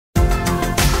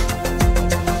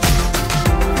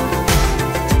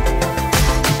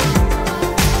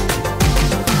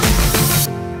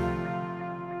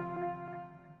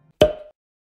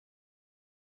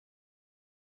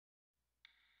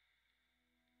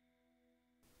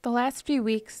The last few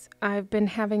weeks, I've been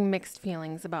having mixed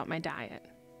feelings about my diet.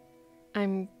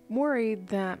 I'm worried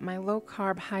that my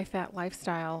low-carb, high-fat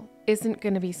lifestyle isn't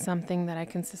going to be something that I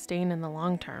can sustain in the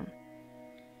long term.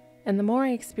 And the more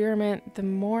I experiment, the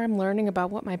more I'm learning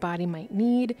about what my body might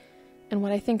need and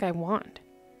what I think I want.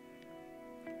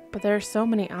 But there are so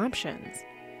many options.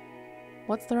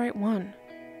 What's the right one?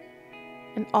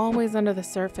 And always under the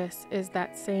surface is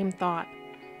that same thought.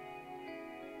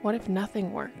 What if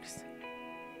nothing works?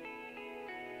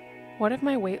 What if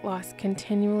my weight loss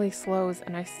continually slows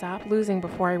and I stop losing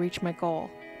before I reach my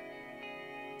goal?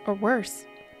 Or worse,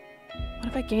 what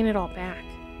if I gain it all back?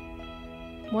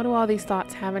 What do all these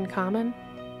thoughts have in common?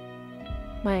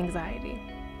 My anxiety.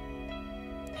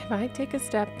 If I take a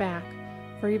step back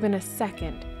for even a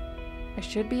second, I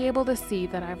should be able to see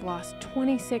that I've lost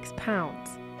 26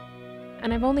 pounds,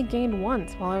 and I've only gained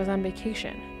once while I was on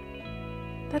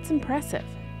vacation. That's impressive.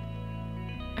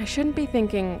 I shouldn't be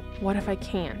thinking, what if I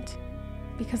can't?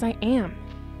 Because I am.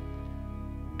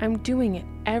 I'm doing it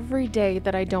every day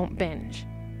that I don't binge.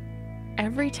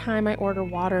 Every time I order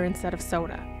water instead of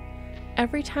soda.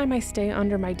 Every time I stay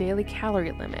under my daily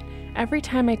calorie limit. Every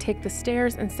time I take the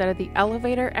stairs instead of the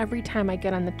elevator. Every time I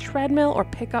get on the treadmill or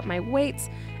pick up my weights.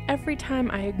 Every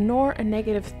time I ignore a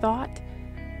negative thought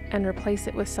and replace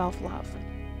it with self-love.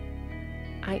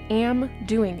 I am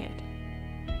doing it.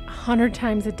 100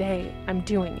 times a day, I'm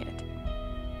doing it.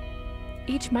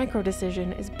 Each micro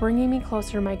decision is bringing me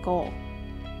closer to my goal.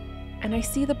 And I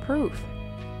see the proof.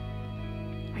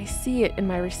 I see it in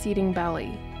my receding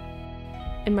belly,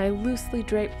 in my loosely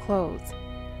draped clothes,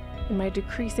 in my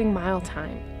decreasing mile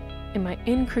time, in my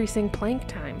increasing plank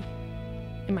time,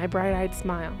 in my bright-eyed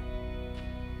smile.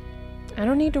 I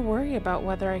don't need to worry about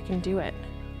whether I can do it,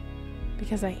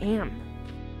 because I am.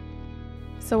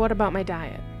 So what about my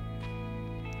diet?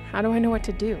 How do I know what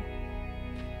to do?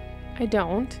 I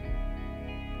don't,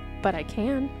 but I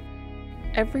can.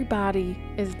 Every body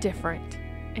is different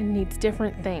and needs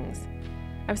different things.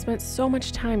 I've spent so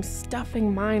much time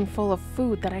stuffing mine full of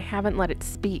food that I haven't let it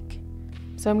speak.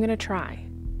 So I'm gonna try,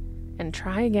 and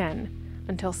try again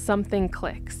until something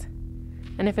clicks.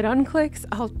 And if it unclicks,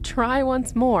 I'll try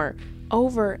once more,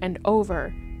 over and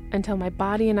over, until my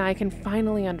body and I can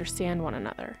finally understand one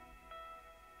another.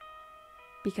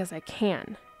 Because I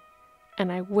can,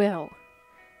 and I will,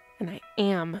 and I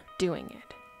am doing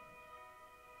it.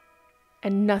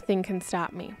 And nothing can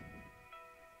stop me.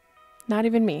 Not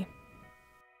even me.